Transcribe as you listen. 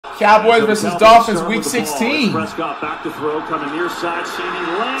Cowboys versus Dolphins, Week 16. Prescott back to throw, coming near side.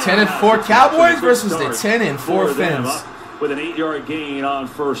 10-4 Cowboys versus the 10-4 Fins. With an 8-yard gain on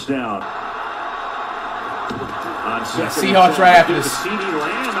first down. On Seahawks right after this. CD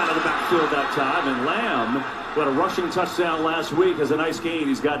Lamb out of the backfield that time, and Lamb, who had a rushing touchdown last week, has a nice gain.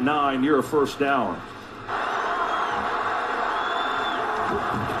 He's got 9 near a first down.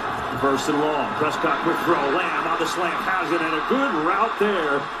 First and long. Prescott quick throw. Lamb on the slant, has it, and a good route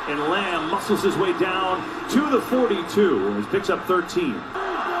there. And Lamb muscles his way down to the 42. He picks up 13.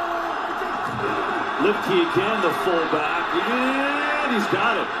 Lipke again, the fullback, and he's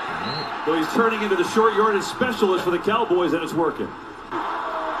got it. So he's turning into the short yardage specialist for the Cowboys, and it's working.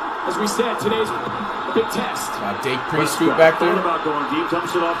 As we said, today's a big test. Dake Prescott back there. About going deep,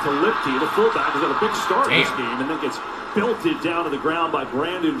 dumps it off to Lipke. The fullback has got a big start in this game, and then gets belted down to the ground by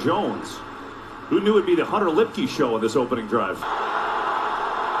Brandon Jones. Who knew it'd be the Hunter Lipke show on this opening drive?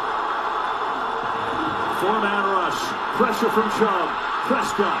 Four-man rush. Pressure from Chubb.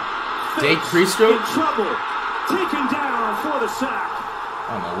 Prescott. Dake Prescott. In trouble. Taken down for the sack.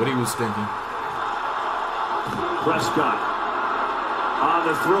 I don't know what he was thinking. Prescott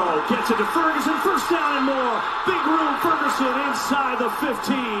on the throw. Gets it to Ferguson. First down and more. Big room. Ferguson inside the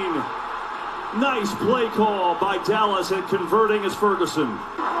 15. Nice play call by Dallas, and converting is Ferguson.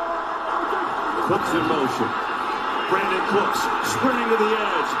 Cooks in motion. Brandon Cooks sprinting to the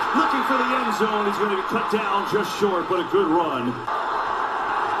edge, looking for the end zone. He's going to be cut down just short, but a good run.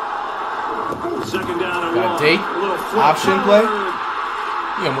 Second down and one. Dake, option play.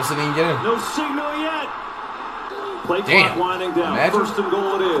 He almost didn't even get in. No signal yet. Play clock winding down. Imagine. First and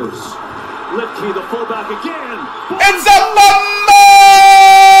goal it is. Lipke, the fullback again. It's a fumble!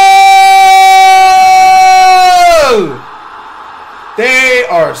 They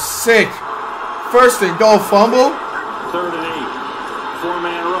are sick. First and goal fumble. Third and 8.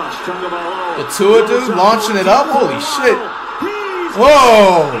 Four-man rush. Tagovailoa. The Tua dude launching it up. Holy shit.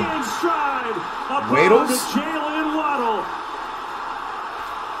 Whoa. Waddles. Jalen Waddle.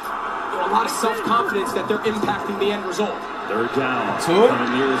 A lot of self-confidence that they're impacting the end result. Third down. Tua.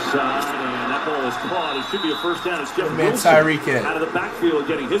 Coming near side, and that ball is caught. It should be a first down. It's Jeff Wilson out of the backfield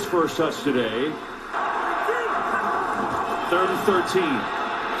getting his first touch today. Third and 13.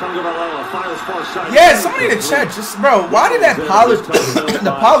 Tagovailoa fires far side. Yeah, somebody in the chat, just bro, why did that Pollard,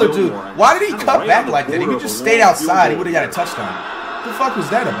 the Pollard dude, why did he cut back like that? He could just stayed outside. He would have got a touchdown. What the fuck was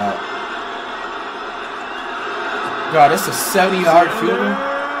that about? God, that's a 70-yard field goal.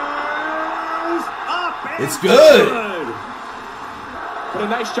 It's good. But a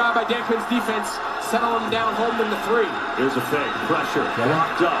nice job by Dan Quinn's defense, settling him down, holding him to 3. Here's a fake. Pressure.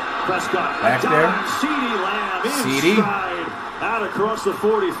 Locked up. Prescott. Back there. CD Lamb inside. Out across the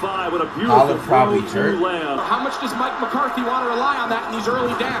 45 with a beautiful probably throw to Lamb. How much does Mike McCarthy want to rely on that in these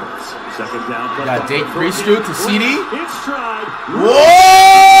early downs? Second down. Got Dake Prescott to CD. In stride.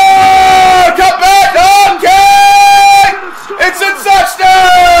 Whoa! Cut back. Okay! It's a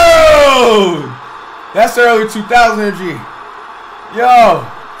touchdown! That's early 2000 energy. Yo.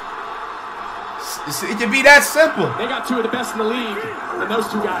 It can be that simple. They got 2 of the best in the league, and those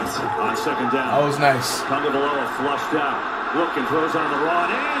 2 guys. On second down. That was nice. Tagovailoa flushed out. Looking, throws on the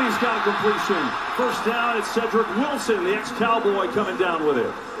run, and he's got a completion. First down, it's Cedric Wilson, the ex-Cowboy, coming down with it.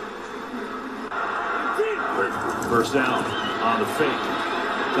 First down on the fake.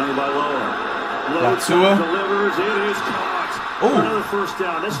 Tagovailoa. Low Tua delivers. It is caught. Oh, another first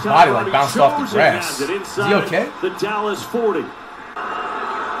down. This time body like bounced off the grass. Is he okay? The Dallas 40.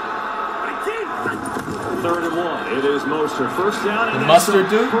 Third and 1. It is Mostert. First down. The Mustard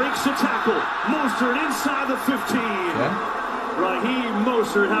dude breaks the tackle. Mostert inside the 15. Okay. Raheem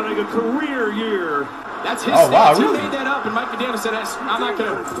Mostert having a career year. That's his stats. Wow, he really? made that up, and Mike McDaniel said, I'm not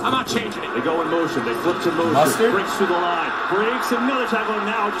changing it. They go in motion. They flip to Mostert. Breaks through the line. Breaks another tackle.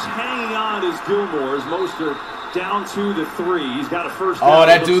 Now just hanging on is Gilmore as Mostert down to the 3. He's got a first down. Oh,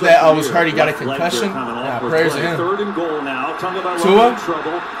 that dude that was hurt. He got a concussion. Yeah, prayers to him. Third and goal now. Tua? In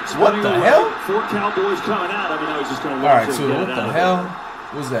trouble. What the hell? 4 Cowboys coming out. I mean, now he's just going to all right, Tua, what the hell?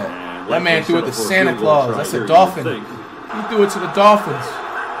 What was that? That man threw it to Santa Claus. That's a Dolphin. He threw it to the Dolphins.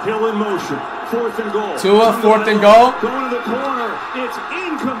 Hill in motion. 4th and goal. Tua, 4th and goal. Going to the corner. It's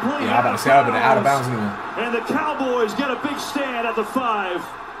incomplete. Yeah, I'm about to say I would have been out of bounds anyway. And the Cowboys get a big stand at the 5.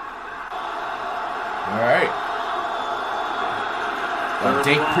 All right.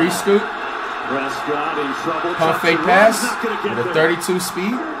 Dake Prescott. Prescott in trouble. Pump fake pass with a 32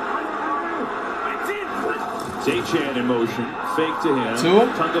 speed. Zachan in motion. Fake to him. Tua.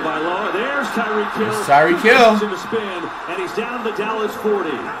 Tagovailoa. There's Tyreek Hill. There's Tyreek Hill. In the spin, and he's down to the Dallas 40.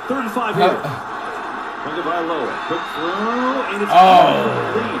 35 here. Tagovailoa. Quick throw, and it's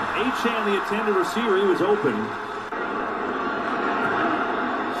incomplete. Achane, the intended receiver, he was open.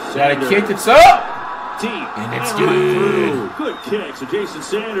 Got a kick, it's up! Deep. And it's good. Good kick. So Jason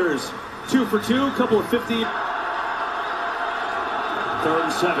Sanders, 2 for 2, couple of 50. 3rd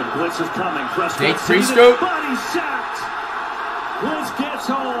and 7. Blitz is coming. Jake Prescope. Body sacked. Blitz gets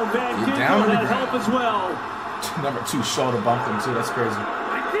home. Van Ginkel had help as well. Number 2 shoulder bumped him too. That's crazy.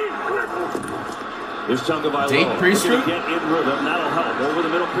 There's Tagovailoa. Jake Prescope. Get in rhythm. That'll help. Over the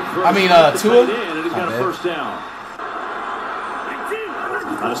middle. I mean, Tua. And he's got a first down.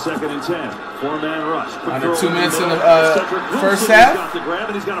 On a 2nd and 10. 4-man rush. Under 2 minutes in the first half. Got the grab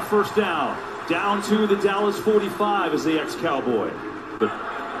and he's got a first down. Down to the Dallas 45 as the ex-Cowboy. But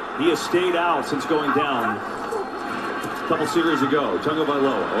he has stayed out since going down a couple series ago.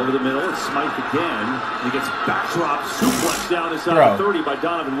 Tagovailoa over the middle. It's Smythe again. He gets backdrop suplex down inside the 30 by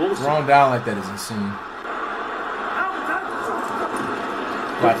Donovan Wilson. Throwing down like that is insane.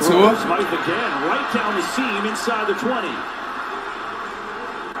 Got Tua. Smythe again. Right down the seam inside the 20.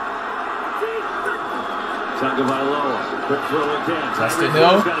 Tagovailoa, quick throw again. That's the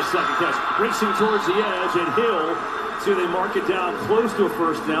Hill. Got a second catch. Racing towards the edge, and Hill, see they mark it down close to a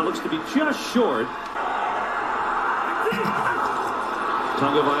first down. Looks to be just short.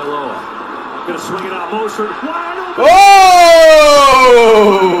 Tagovailoa, gonna swing it out. Mostert, wide open.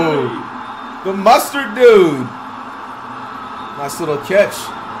 Oh! The mustard dude. Nice little catch.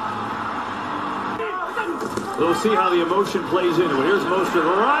 We'll see how the emotion plays into it. Here's Mostert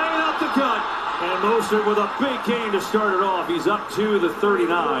right up the gut. And Mostert with a big gain to start it off. He's up to the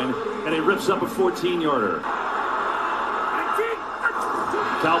 39, and he rips up a 14-yarder.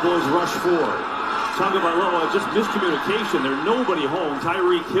 Cowboys rush 4. Tagovailoa, just miscommunication. There's nobody home.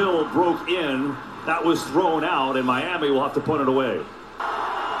 Tyreek Hill broke in. That was thrown out, and Miami will have to punt it away.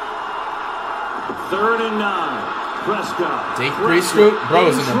 3rd and 9. Prescott. Jake Prescope, bro,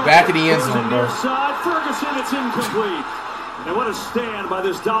 is in the back of the end zone, bro. Ferguson, it's incomplete. And what a stand by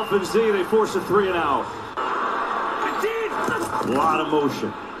this Dolphins D. They force a 3-and-out. A lot of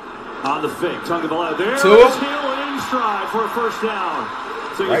motion on the fake. Tagovailoa there. Hill in stride for a first down.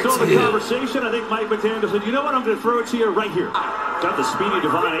 So you saw the conversation. I think Mike McDaniel said, you know what, I'm going to throw it to you right here. Got the speedy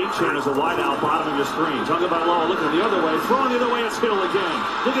Devon Achane as a wideout bottom of your screen. Tagovailoa looking the other way. Throwing the other way, it's Hill again.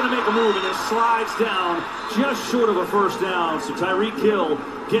 Looking to make a move, and it slides down just short of a first down. So Tyreek Hill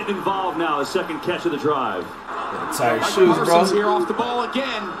getting involved now. His second catch of the drive. Tired shoes, bro. Here off the ball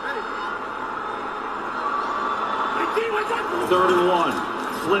again. 3rd and 1.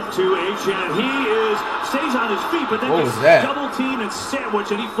 Flip to Achane. He stays on his feet, but then gets double teamed and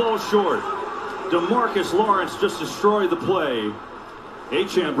sandwiched, and he falls short. DeMarcus Lawrence just destroyed the play.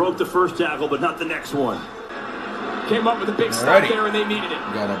 Achane broke the first tackle, but not the next one. Came up with a big stop there, and they needed it.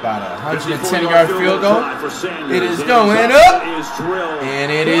 Got about a 110-yard field goal. It is going up,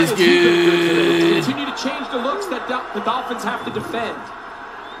 and it is good. Continue to change the looks that the Dolphins have to defend.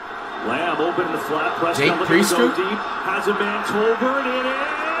 Lamb open in the flat. Jake Prescope deep. Has a man. Tolbert. It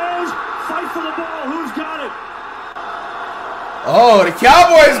is. Fight for the ball. Who's got it? Oh, the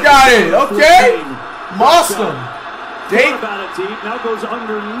Cowboys got it. Okay. Awesome. Thought about it deep. Now goes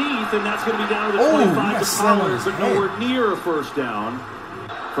underneath, and that's going to be down to the 25 to Pollard, but nowhere near a first down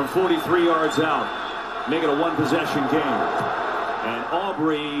from 43 yards out. Make it a one-possession game. And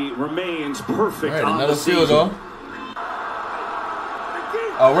Aubrey remains perfect on the season. Field goal.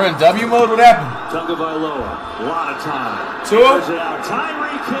 Oh, we're in W mode? What happened? Tagovailoa, a lot of time. Tua?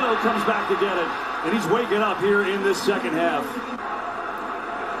 Tyreek Hill comes back to get it, and he's waking up here in this second half.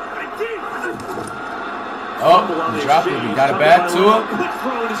 Oh, he dropped it. He got it back. Tua? Quick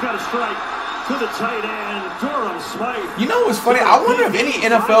throw, and he's got a strike to the tight end, Durham Smythe. You know what's funny? I wonder if any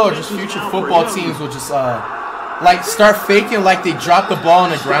NFL or just future football teams will just like start faking like they dropped the ball on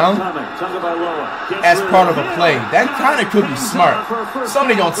the ground as part of a play. That kind of could be smart.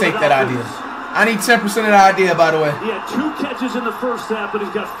 Somebody gonna take that idea. I need 10% of the idea, by the way. He had 2 catches in the first half, but he's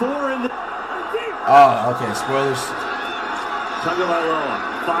got 4 in the... Oh, okay. Spoilers. Tagovailoa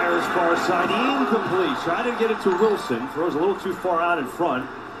fires far side, incomplete. Trying to get it to Wilson. Throws a little too far out in front.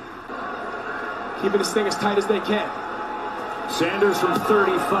 Keeping this thing as tight as they can. Sanders from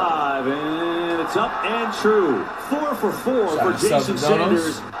 35, and it's up and true. 4 for 4 for Jason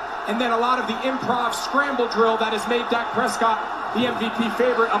Sanders. And then a lot of the improv scramble drill that has made Dak Prescott the MVP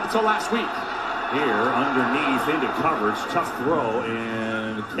favorite up until last week. Here, underneath, into coverage, tough throw,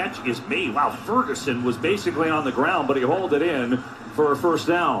 and the catch is made. Wow, Ferguson was basically on the ground, but he hauled it in for a first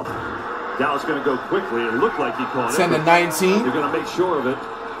down. Dallas going to go quickly. It looked like he caught it. 10 to 19. They're going to make sure of it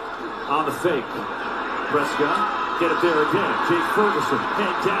on the fake. Prescott. Get it there again. Jake Ferguson,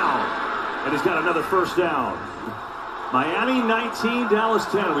 head down. And he's got another first down. Miami 19, Dallas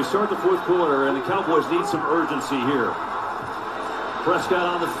 10. We start the fourth quarter, and the Cowboys need some urgency here. Prescott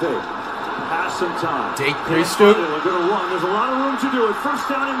on the fake. Pass some time. Take Priesthood. They're going to run. There's a lot of room to do it. First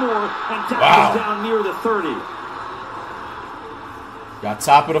down and more, and Dallas is down near the 30. Got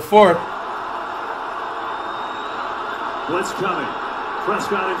top of the fourth. Blitz coming.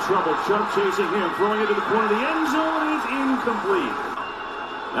 Prescott in trouble. Chubb chasing him. Throwing it to the corner of the end zone is incomplete.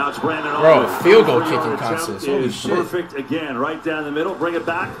 Now it's Brandon. Bro, field goal kicking contest. Holy shit. Perfect again. Right down the middle. Bring it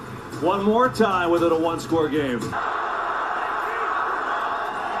back one more time within a one-score game.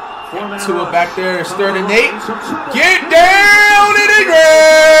 Tua back there. It's 3rd and 8. Get down in the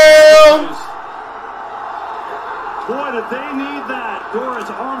ground. Boy, did they need that. Doran's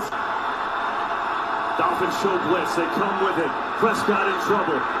arms. Dolphins show blitz. They come with it. Prescott in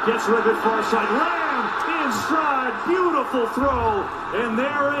trouble. Gets rid of it far side. Lamb in stride. Beautiful throw. And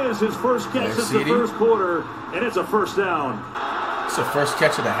there is his first catch of the first quarter. And it's a first down. It's the first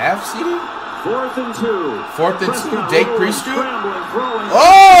catch of the half, CD? 4th and 2. 4th and 2. Dake Priesthood.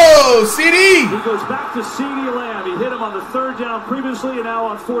 Oh, CD! He goes back to CD Lamb. He hit him on the 3rd down previously, and now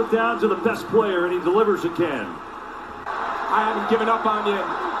on 4th down to the best player, and he delivers again. I haven't given up on you.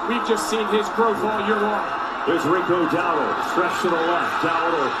 We've just seen his growth all year long. There's Rico Dowdle, stretch to the left.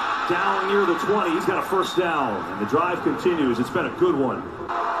 Dowdle down near the 20. He's got a first down, and the drive continues. It's been a good one.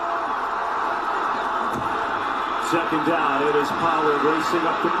 2nd down. It is Pollard racing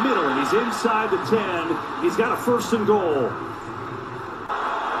up the middle, and he's inside the 10. He's got a 1st and goal.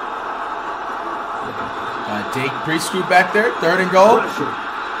 Dake Priesthood back there. 3rd and goal. Pressure.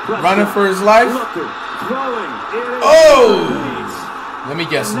 Running for his life. Throwing. Oh! Let me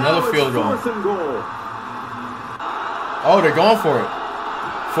guess. Another field goal. 4th and goal. Oh, they're going for it.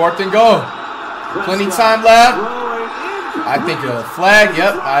 4th and goal. Plenty time left. I think a flag.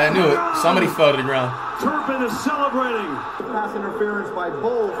 Yep, I knew it. Somebody fell to the ground. Turpin is celebrating. Pass interference by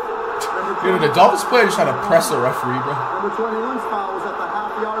both. Dude, the Dolphins player just trying to press the referee, bro. Number 21's foul was at the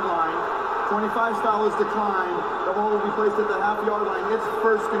half-yard line. 25's foul is declined. The ball will be placed at the half-yard line. It's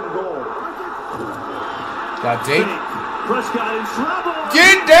 1st and goal. Got Dake. Prescott in trouble.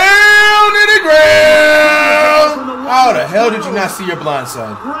 Get down to the ground! How the hell did you not see your blind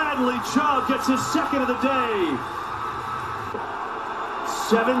side? Bradley Chubb gets his 2nd of the day.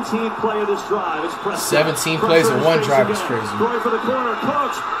 17th play of this drive. It's Prescott. 17 plays in one drive is crazy. Going for the corner.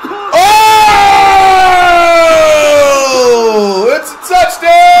 Cooks. Oh! It's a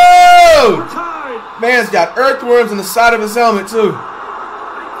touchdown! Tied. Man's got earthworms on the side of his helmet, too.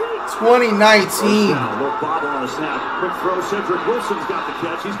 2019. Low bobble on the snap. Quick throw. Cedric Wilson's got the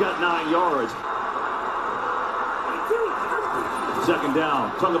catch. He's got 9 yards. 2nd down.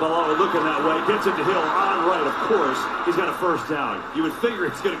 Tagovailoa looking that way. Gets it to Hill on right, of course. He's got a 1st down. You would figure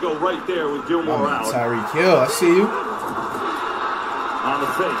it's going to go right there with Gilmore out. Tyreek Hill, I see you. On the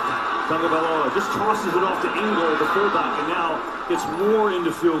fake. Tagovailoa just tosses it off to Engel, the fullback, and now gets more into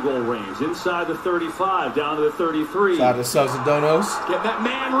field goal range. Inside the 35, down to the 33. Side of subs and donos. Get that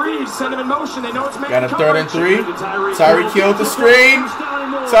man Reed. Send him in motion. They know it's man Got a coverage. 3rd and 3. Tyreek Hill with the screen.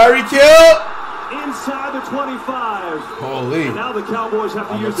 Tyreek Hill. Inside the 25. Holy. And now the Cowboys have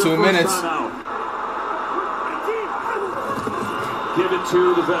to use their 2 minutes. timeout. Give it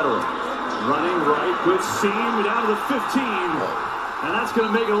to the veteran. Running right, good seam down to the 15. And that's going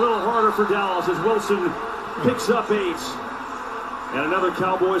to make it a little harder for Dallas as Wilson picks up 8. And another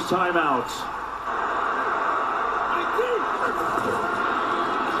Cowboys timeout.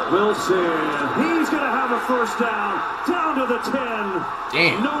 Wilson, he's going to have a 1st down to the 10.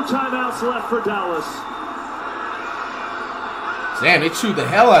 Damn. No timeouts left for Dallas. Damn, they chewed the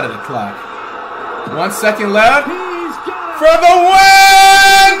hell out of the clock. 1 second left. He's got For the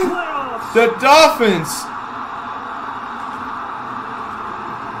win! playoffs. The Dolphins.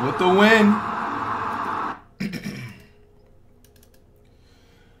 With the win.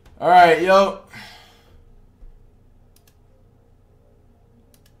 All right, yo.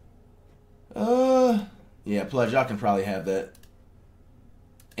 Yeah, Pledge, y'all can probably have that.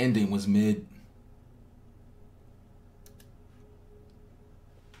 Ending was mid.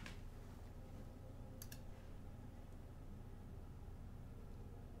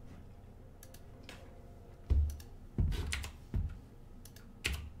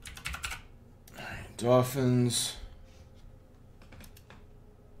 All right, Dolphins.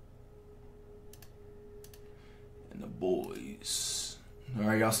 And the boys. All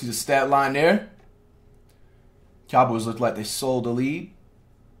right, y'all see the stat line there? Cowboys look like they sold the lead.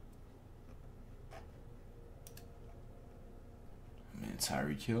 Man,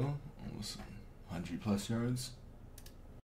 Tyreek Hill, almost 100+ yards.